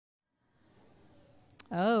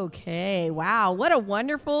Okay, wow, what a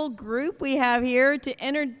wonderful group we have here to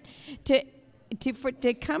enter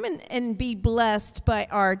to come and be blessed by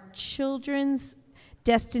our Children's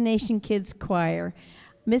Destination Kids Choir.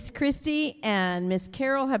 Miss Christy and Miss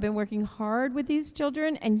Carol have been working hard with these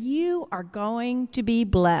children, and you are going to be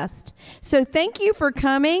blessed. So thank you for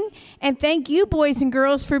coming, and thank you, boys and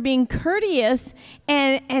girls, for being courteous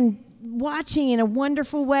and watching in a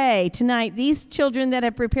wonderful way tonight. These children that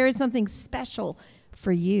have prepared something special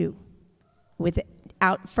for you.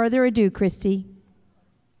 Without further ado, Christy.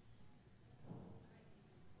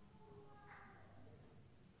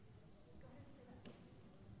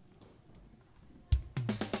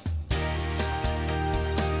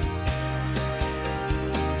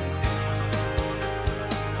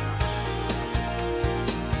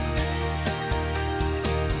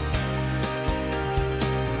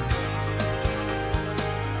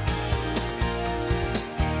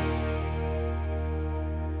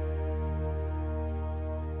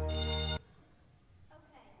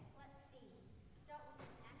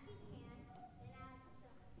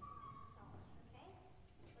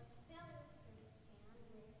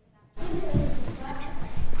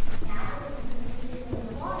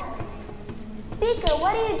 Beaker,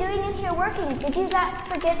 what are you doing in here working? Did you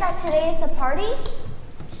forget that today is the party?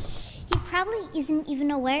 He probably isn't even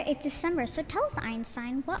aware it's December, so tell us,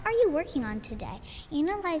 Einstein, what are you working on today?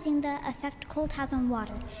 Analyzing the effect cold has on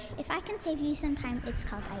water. If I can save you some time, it's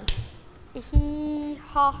called ice.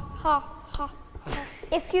 Ha, ha, ha.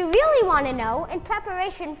 If you really want to know, in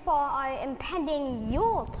preparation for our impending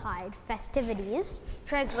Yuletide festivities,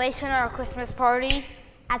 translation, our Christmas party,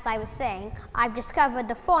 as I was saying, I've discovered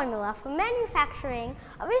the formula for manufacturing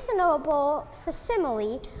a reasonable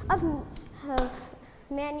facsimile of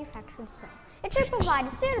manufactured snow. It should provide a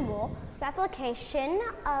suitable replication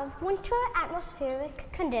of winter atmospheric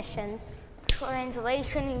conditions.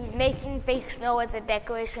 Translation, he's making fake snow as a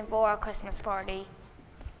decoration for our Christmas party.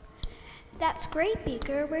 That's great,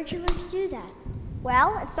 Beaker. Where'd you learn to do that?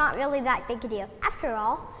 Well, it's not really that big a deal. After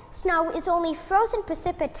all, snow is only frozen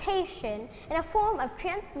precipitation in a form of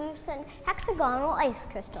translucent hexagonal ice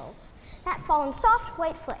crystals that fall in soft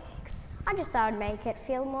white flakes. I just thought I'd make it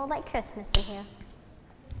feel more like Christmas in here.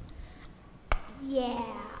 Yeah,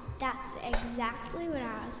 that's exactly what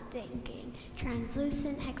I was thinking.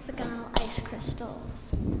 Translucent hexagonal ice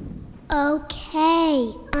crystals.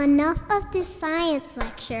 Okay, enough of this science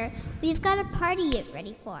lecture. We've got a party to get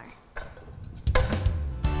ready for.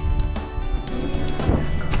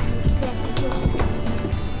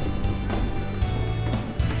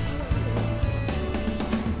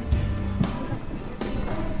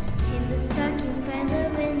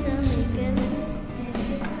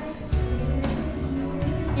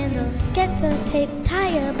 Get the tape, tie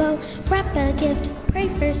a bow, wrap a gift, pray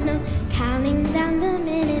for snow, counting down the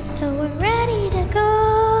minutes till we're ready to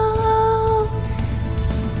go.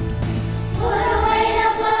 Put away the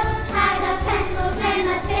books, hide the pencils and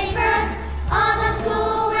the paper. All the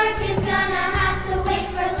schoolwork is gonna have to wait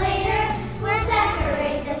for later. We'll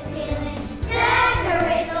decorate the ceiling,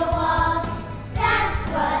 decorate the walls. That's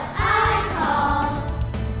what I call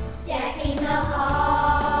decking the hall.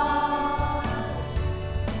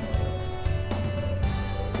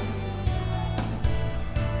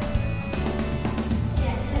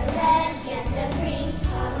 Get the red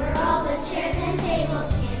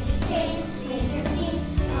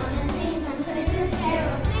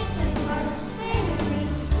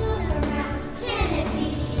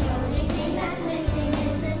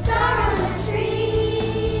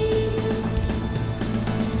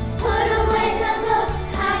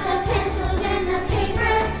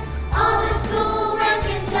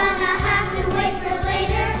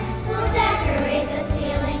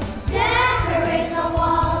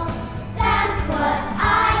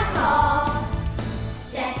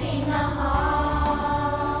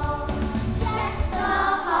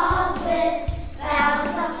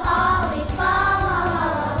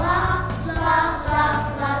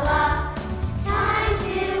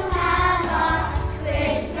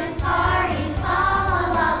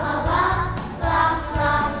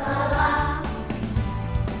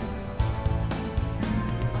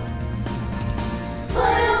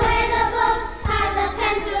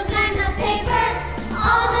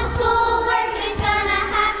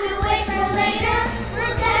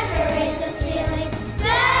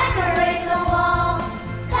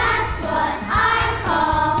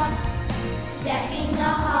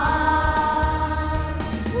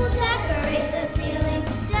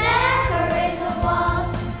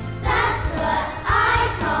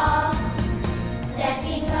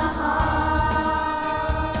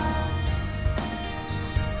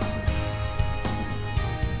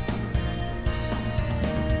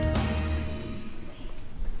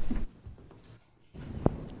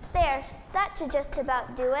to just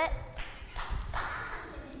about do it.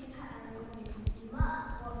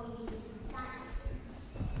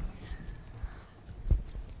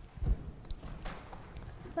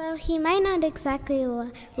 Well, he might not exactly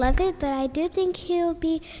love it, but I do think he'll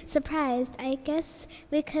be surprised. I guess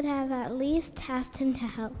we could have at least asked him to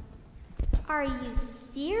help. Are you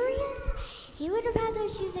serious? He would have had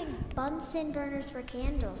us using Bunsen burners for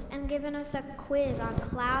candles and given us a quiz on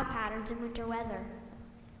cloud patterns in winter weather.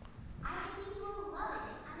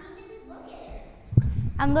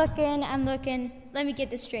 I'm looking. Let me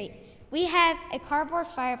get this straight. We have a cardboard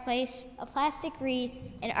fireplace, a plastic wreath,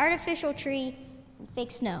 an artificial tree, and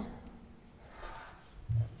fake snow.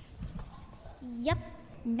 Yep,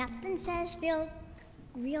 nothing says real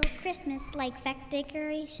Christmas like fake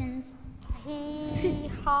decorations.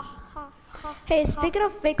 Hey, speaking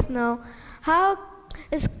of fake snow, how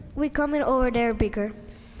is we coming over there, Beaker?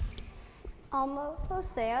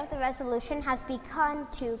 Almost there. The resolution has begun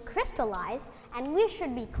to crystallize, and we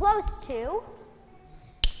should be close to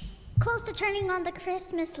turning on the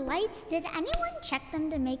Christmas lights. Did anyone check them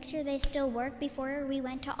to make sure they still work before we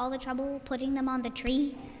went to all the trouble putting them on the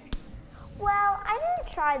tree? Well, I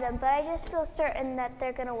didn't try them, but I just feel certain that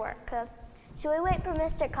they're going to work. Should we wait for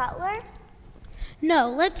Mr. Cutler? No,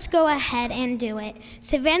 let's go ahead and do it.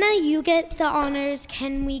 Savannah, you get the honors.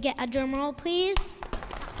 Can we get a drum roll, please?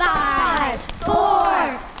 5,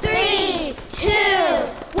 4, 3, 2,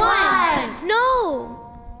 1. No!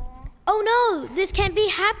 Oh no, this can't be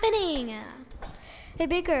happening. Hey,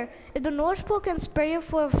 Beaker, if the North Pole can spare you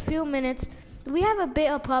for a few minutes, we have a bit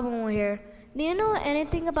of a problem over here. Do you know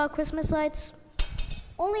anything about Christmas lights?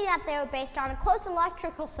 only that they are based on a closed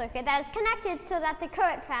electrical circuit that is connected so that the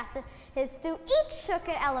current passes through each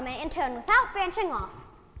circuit element in turn without branching off.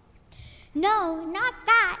 No, not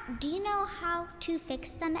that. Do you know how to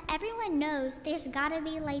fix them? Everyone knows there's gotta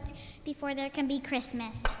be lights before there can be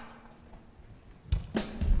Christmas.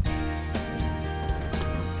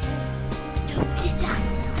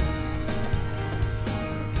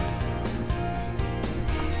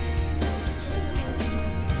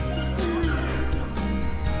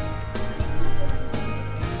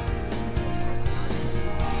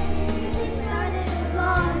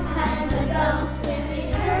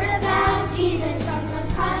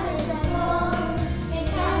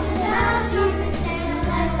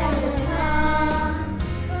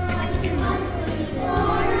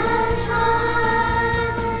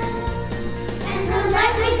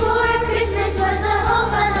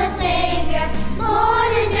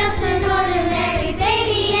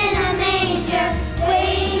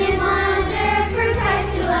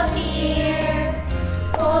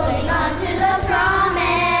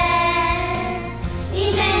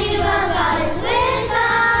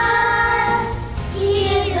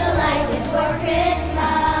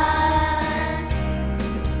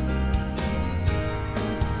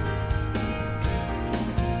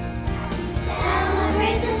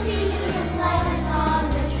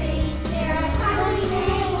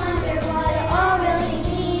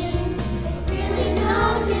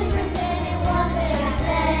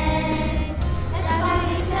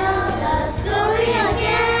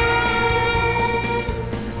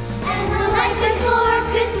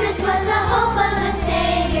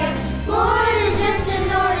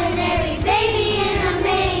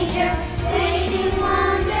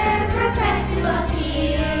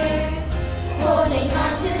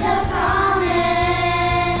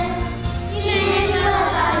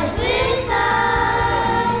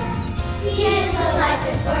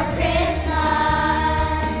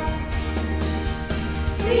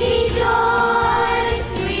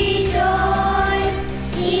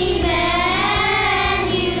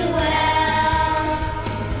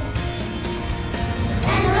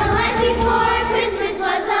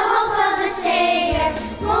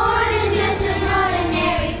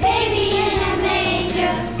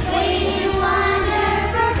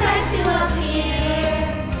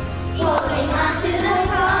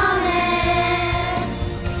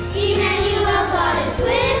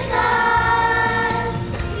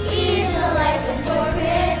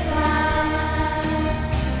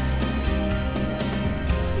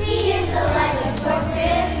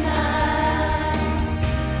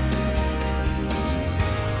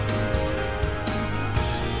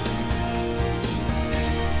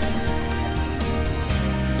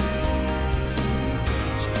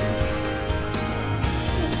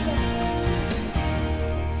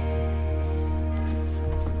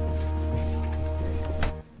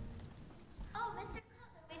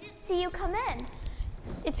 See you come in.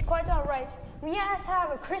 It's quite all right. When you asked to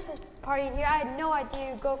have a Christmas party here, I had no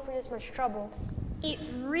idea you'd go through this much trouble. It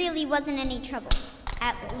really wasn't any trouble.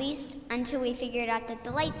 At least until we figured out that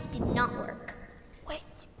the lights did not work. Wait,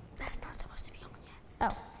 that's not supposed to be on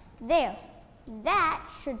yet. Oh, there. That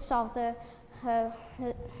should solve the.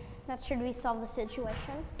 That should resolve the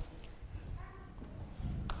situation.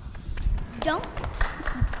 Don't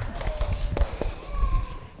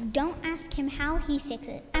ask him how he fixed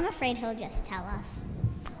it. I'm afraid he'll just tell us.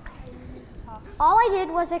 All I did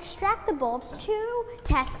was extract the bulbs to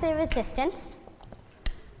test their resistance.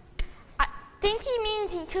 I think he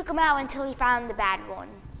means he took them out until he found the bad one.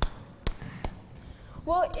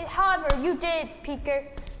 Well, however, you did, Peeker.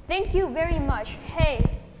 Thank you very much. Hey,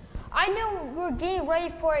 I know we're getting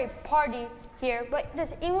ready for a party here, but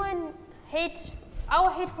does anyone I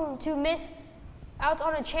would hate for him to miss out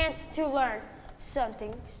on a chance to learn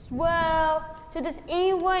something. Well, so does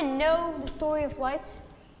anyone know the story of light?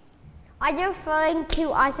 Are you referring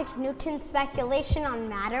to Isaac Newton's speculation on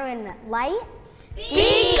matter and light?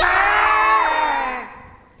 Beaker!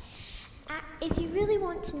 If you really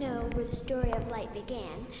want to know where the story of light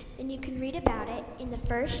began, then you can read about it in the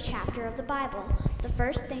first chapter of the Bible. The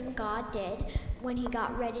first thing God did when he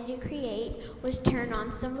got ready to create was turn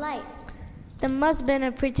on some light. There must have been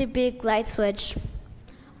a pretty big light switch.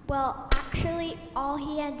 Well, actually, all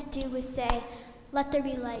he had to do was say, "Let there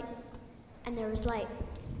be light," and there was light.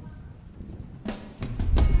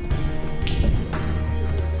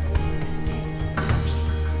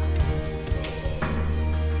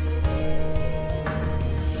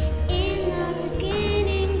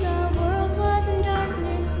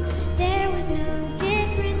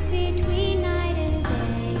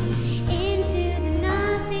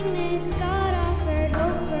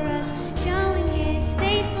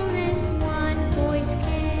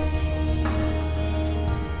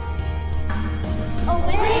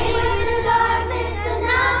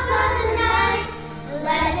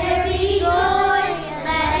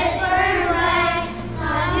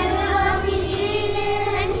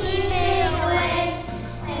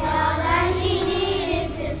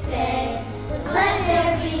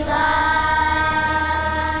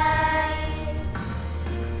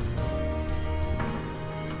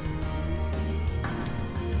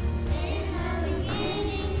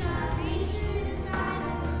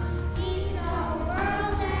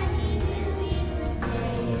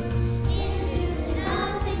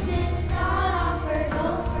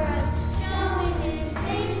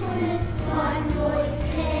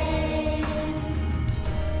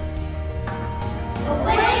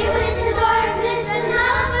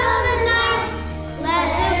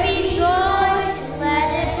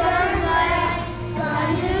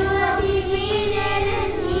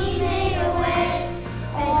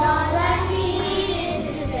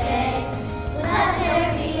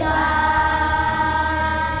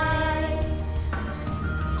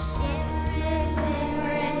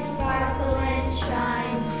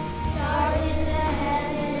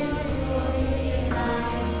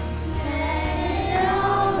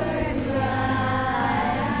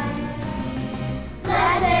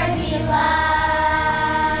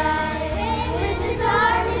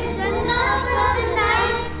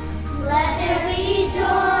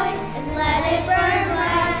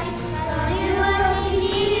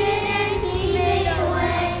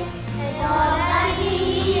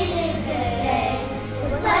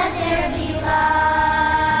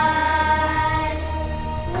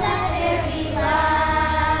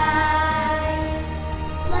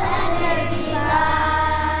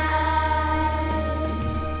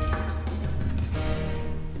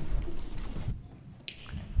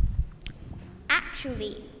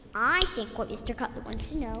 Actually, I think what Mr. Cutler wants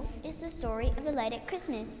to know is the story of the light at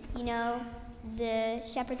Christmas. You know, the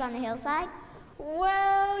shepherds on the hillside?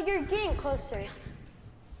 Well, you're getting closer.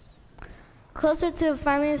 Closer to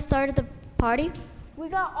finally started the party? We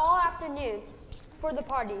got all afternoon for the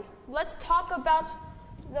party. Let's talk about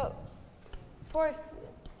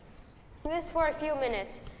this for a few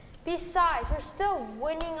minutes. Besides, we're still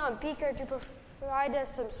waiting on Beaker to provide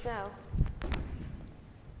us some snow.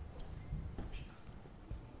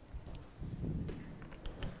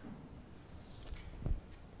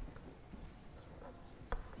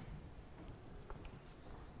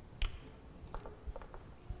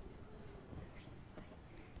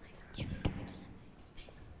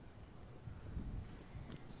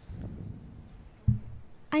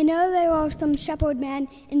 I know there are some shepherd men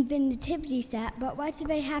in the nativity set, but what do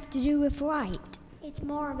they have to do with light? It's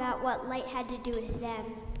more about what light had to do with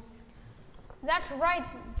them. That's right,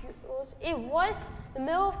 Jules. It was the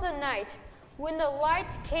middle of the night when the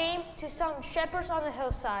lights came to some shepherds on the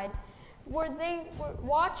hillside where they were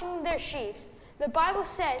watching their sheep. The Bible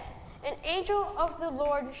says, an angel of the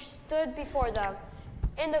Lord stood before them,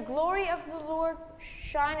 and the glory of the Lord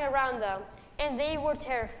shined around them, and they were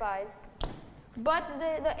terrified. But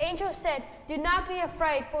the angel said, "Do not be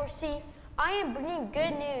afraid, for see, I am bringing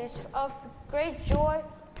good news of great joy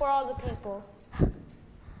for all the people."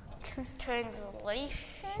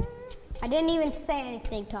 Translation? I didn't even say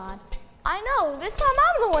anything, Todd. I know, this time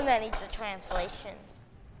I'm the one that needs a translation.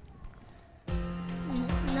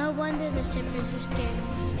 No wonder the shepherds were scared.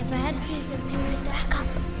 If I had seen something like that,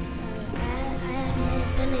 I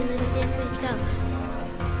had done a little dance myself.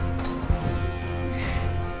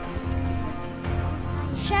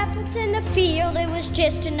 Shepherds in the field, it was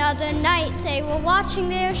just another night. They were watching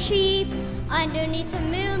their sheep underneath the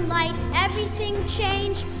moonlight. Everything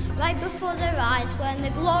changed right before their eyes when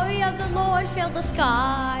the glory of the Lord filled the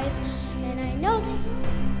skies. And I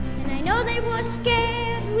know they were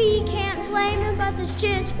scared. We can't blame them, but there's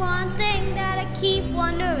just one thing that I keep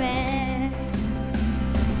wondering.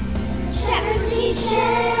 Shepherds eat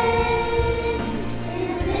sheds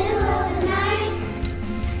in the middle of the night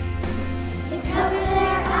to cover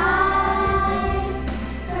their eyes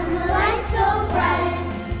from the light so bright.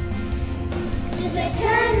 Did they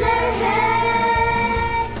turn their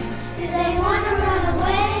heads? Did they want to run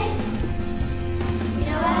away? You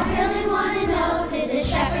know, I really want to know, did the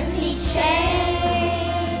shepherds eat shades?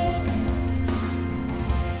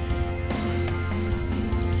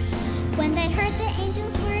 When they heard the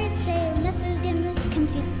angel's words, they must have been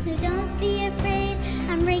confused. No, don't be afraid,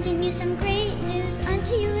 I'm bringing you some great news.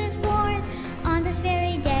 Unto you is born on this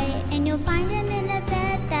very day, and you'll find him in a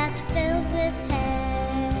bed that's filled with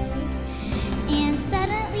hay. And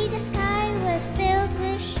suddenly the sky was filled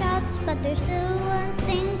with shouts, but there's still one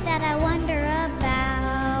thing that I wonder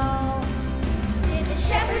about. Did the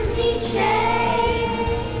shepherds need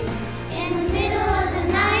shades in the middle of the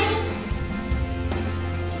night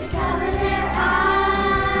to cover their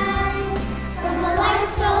eyes from the light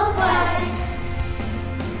so bright?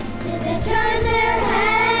 Did they turn their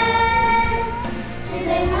heads? Did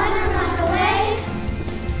they want to run away?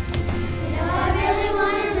 You know, I really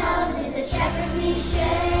want to know, did the shepherds need shades?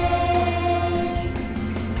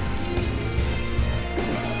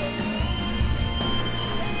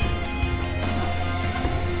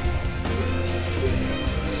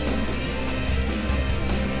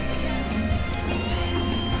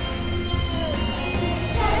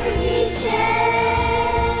 Shepherds need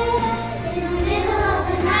shades in the middle of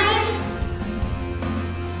the night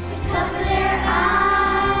to cover their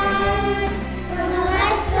eyes from the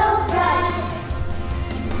light so bright.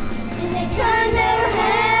 Did they turn their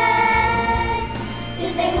heads?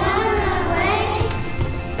 Did they want to run away?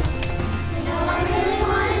 You know, I really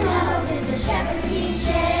want to know, did the shepherds need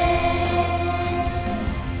shades?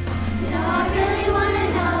 You know, I really want to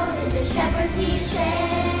know, did the shepherds need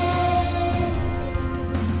shades?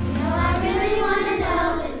 You know, I really want to know,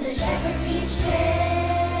 did the shepherds need shades?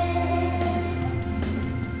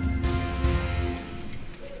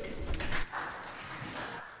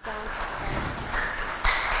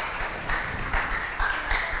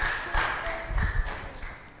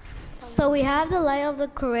 So we have the light of the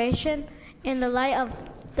creation and the light of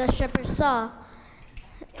the shepherd saw.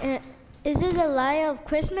 Is it the light of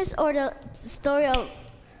Christmas or the story of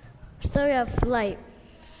light?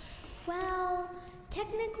 Well,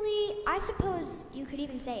 technically, I suppose you could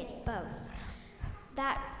even say it's both.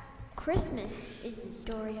 That Christmas is the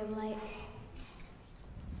story of light.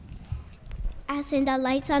 As in the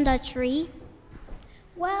lights on the tree?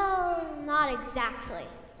 Well, not exactly.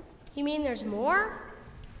 You mean there's more?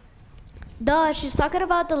 Duh, she's talking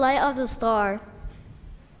about the light of the star.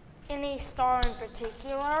 Any star in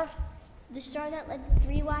particular? The star that led the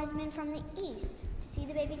 3 wise men from the east to see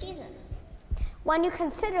the baby Jesus. When you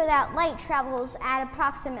consider that light travels at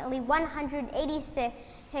approximately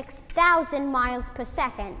 186,000 miles per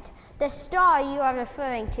second, the star you are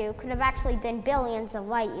referring to could have actually been billions of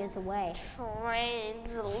light years away.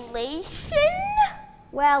 Translation?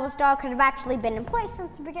 Well, the star could have actually been in place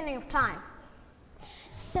since the beginning of time.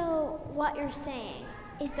 So, what you're saying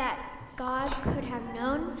is that God could have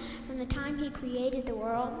known from the time he created the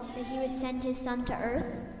world that he would send his son to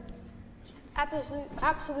earth?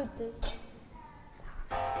 Absolutely.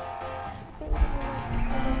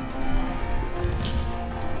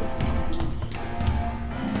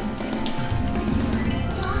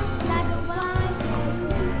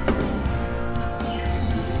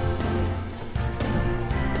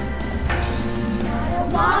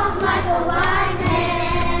 Walk like a wise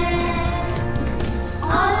man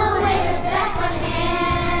all the way to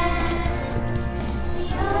Bethlehem. The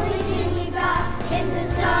only thing we got is the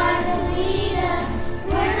stars to lead us.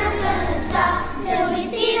 We're not gonna stop till we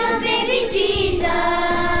see the baby Jesus.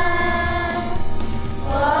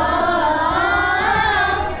 Oh,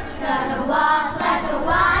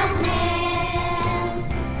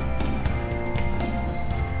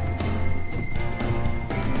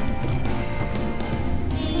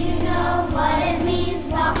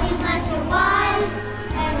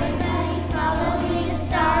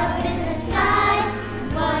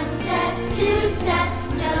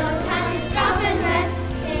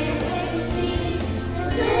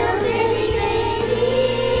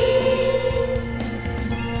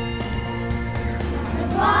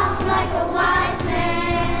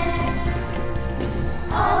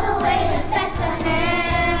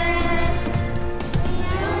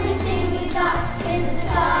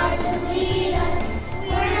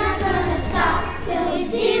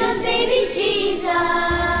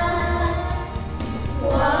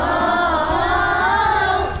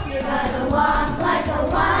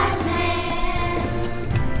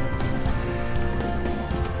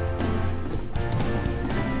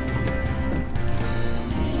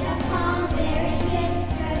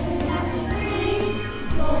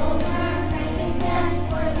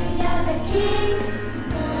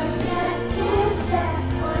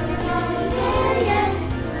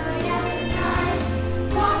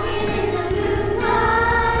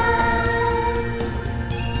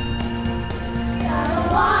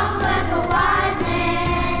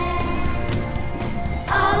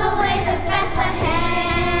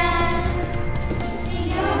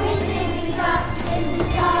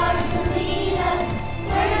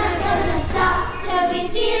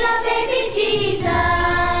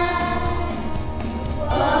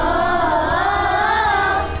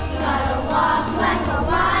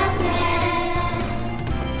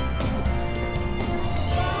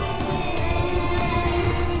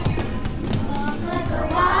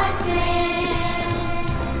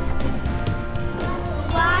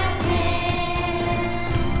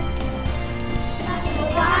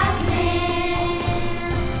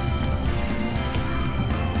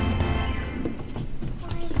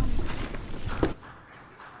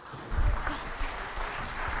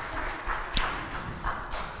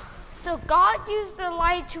 so God used the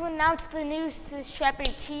light to announce the news to the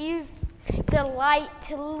shepherds. He used the light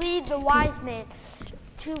to lead the wise men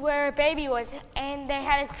to where a baby was, and they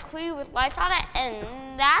had a tree with lights on it,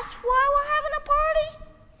 and that's why we're having a party?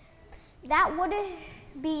 That would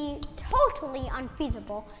be totally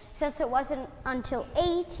unfeasible, since it wasn't until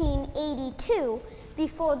 1882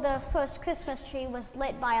 before the first Christmas tree was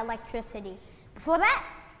lit by electricity. Before that,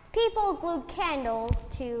 people glued candles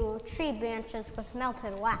to tree branches with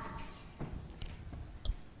melted wax.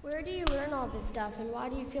 Where do you learn all this stuff, and why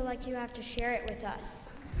do you feel like you have to share it with us?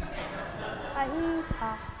 I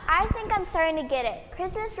think I'm starting to get it.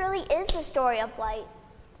 Christmas really is the story of light.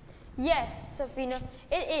 Yes, Safina,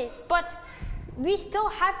 it is, but we still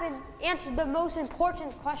haven't answered the most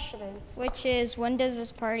important question. Which is, when does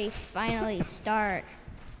this party finally start?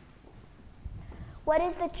 What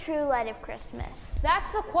is the true light of Christmas?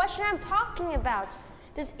 That's the question I'm talking about.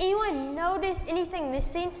 Does anyone notice anything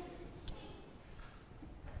missing?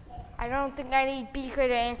 I don't think I need Beaker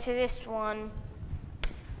to answer this one.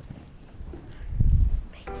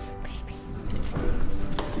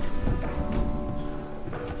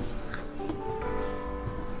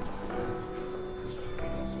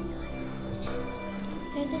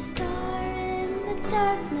 There's a star in the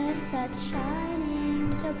darkness that's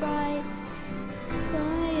shining so bright. Fire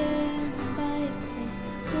in the fireplace,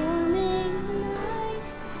 warming the night.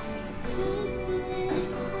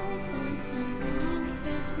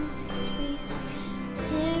 Christmas trees,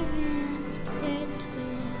 tearing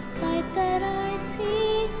the light that I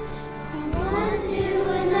see. From one to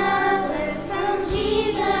another, from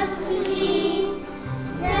Jesus to me,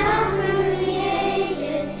 down through the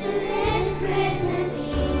ages to this Christmas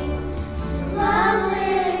Eve. Love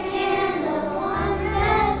lit a candle on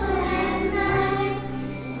Bethlehem night.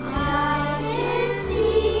 I can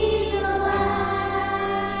see the light.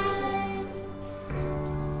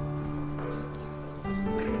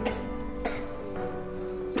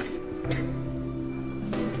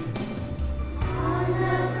 On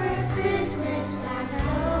the first Christmas back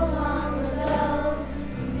so long ago,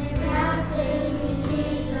 they wrapped baby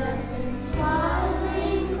Jesus in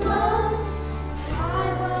swaddling clothes. I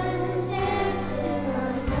wasn't there still,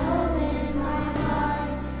 I know in my heart,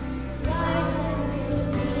 life has been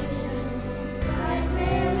reached right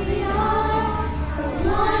where we are. From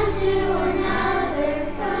one to another,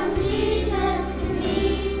 from Jesus to me,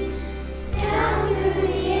 down through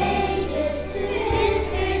the ages to this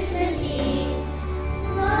Christmas Eve.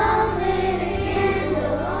 Love lit a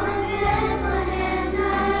candle on Bethlehem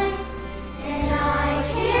night, and I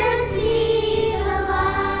can see the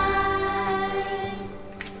light.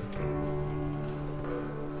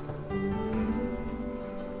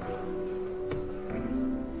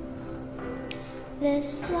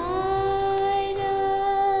 This light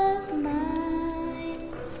of mine,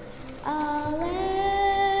 I'll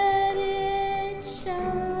let it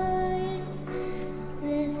shine.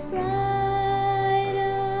 This light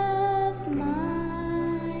of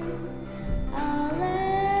mine, I'll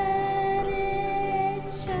let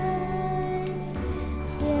it shine.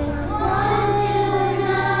 This one to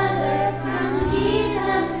another, from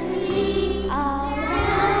Jesus to me, I'll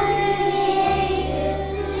let it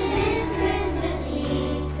to this Christmas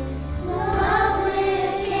Eve. This love lit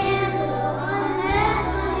a candle on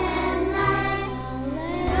Bethlehem night,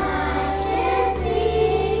 and I can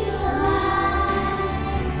see the light.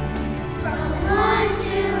 From one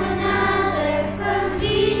to another, from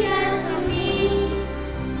Jesus to me,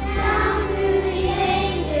 down through the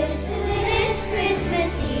ages to this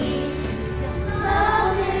Christmas Eve.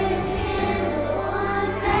 Love lit a candle on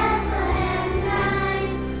Bethlehem night,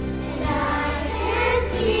 and I can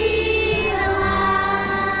see the light.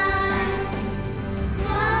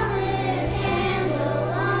 Love lit a candle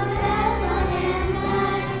on Bethlehem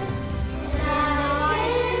night, and I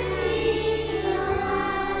can see the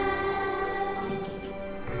light.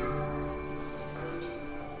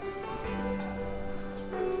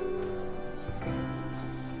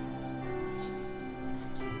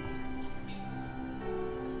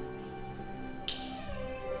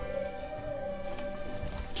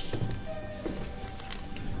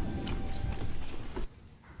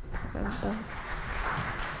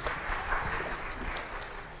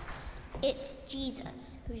 It's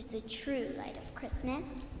Jesus who's the true light of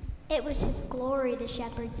Christmas. It was his glory the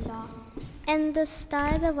shepherds saw. And the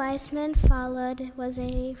star the wise men followed was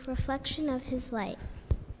a reflection of his light.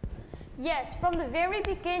 Yes, from the very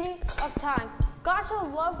beginning of time, God so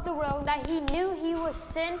loved the world that he knew he would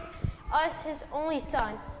send us his only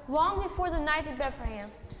son, long before the night in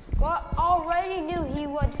Bethlehem. God already knew he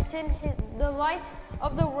would send the light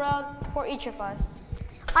of the world for each of us.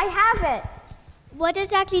 I have it. What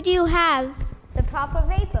exactly do you have? The proper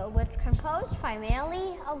vapor, which composed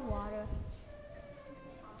primarily of water.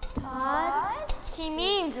 Todd? He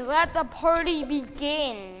means let the party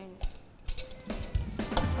begin.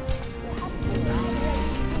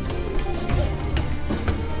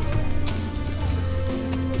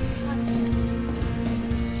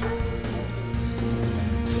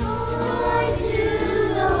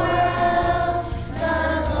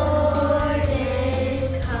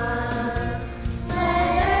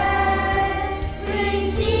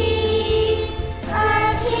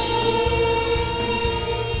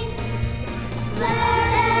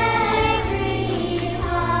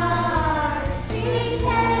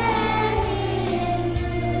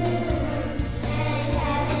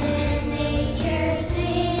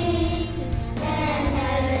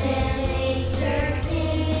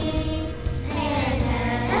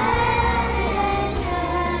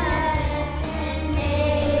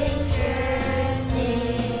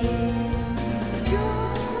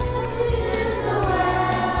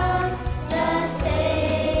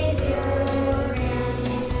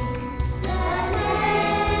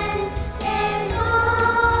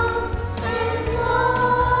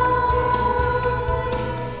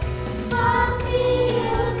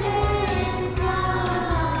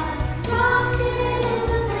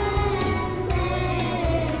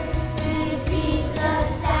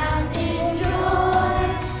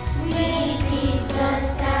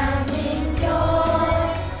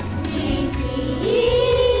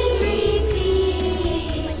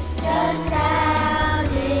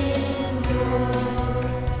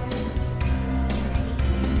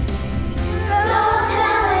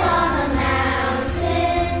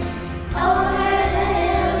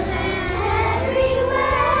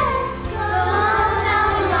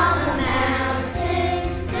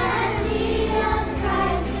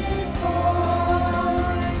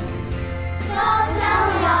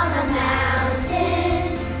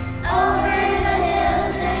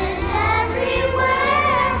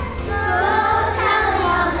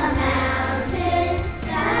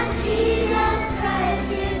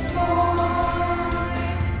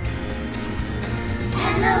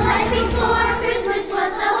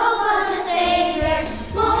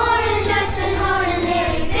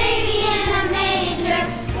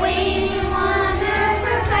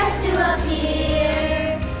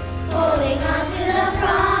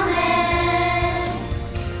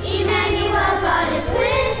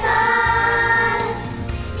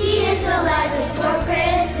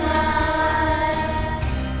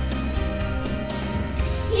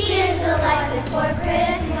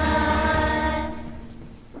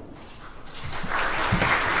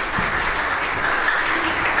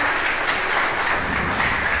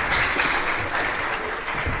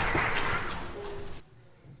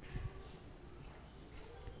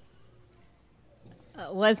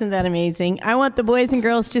 Wasn't that amazing? I want the boys and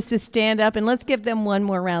girls just to stand up, and let's give them one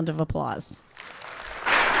more round of applause.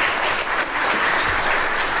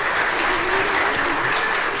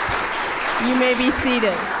 You may be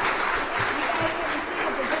seated.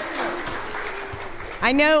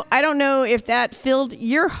 I don't know if that filled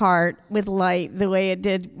your heart with light the way it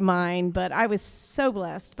did mine, but I was so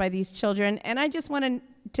blessed by these children, and I just wanted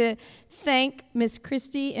to thank Miss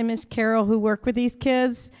Christy and Miss Carol who work with these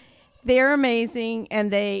kids. They're amazing, and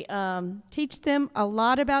they teach them a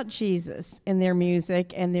lot about Jesus in their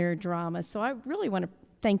music and their drama. So I really want to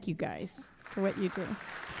thank you guys for what you do.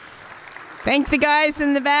 Thank the guys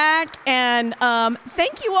in the back, and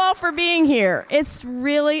thank you all for being here. It's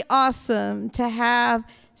really awesome to have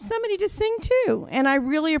somebody to sing to, and I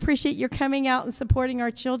really appreciate your coming out and supporting our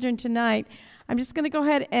children tonight. I'm just going to go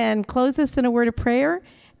ahead and close this in a word of prayer.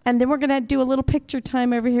 And then we're going to do a little picture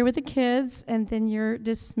time over here with the kids, and then you're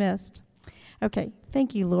dismissed. Okay,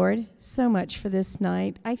 thank you, Lord, so much for this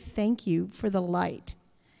night. I thank you for the light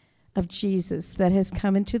of Jesus that has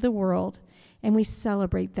come into the world, and we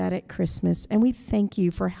celebrate that at Christmas. And we thank you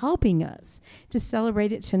for helping us to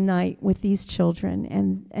celebrate it tonight with these children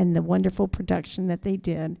and the wonderful production that they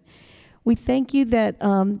did. We thank you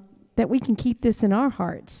that we can keep this in our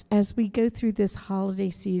hearts as we go through this holiday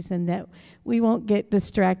season, that we won't get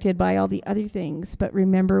distracted by all the other things, but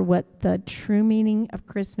remember what the true meaning of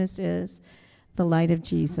Christmas is, the light of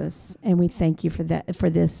Jesus. And we thank you for that, for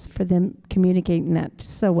them communicating that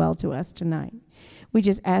so well to us tonight. We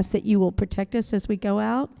just ask that you will protect us as we go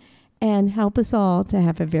out and help us all to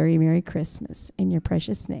have a very Merry Christmas. In your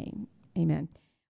precious name, amen.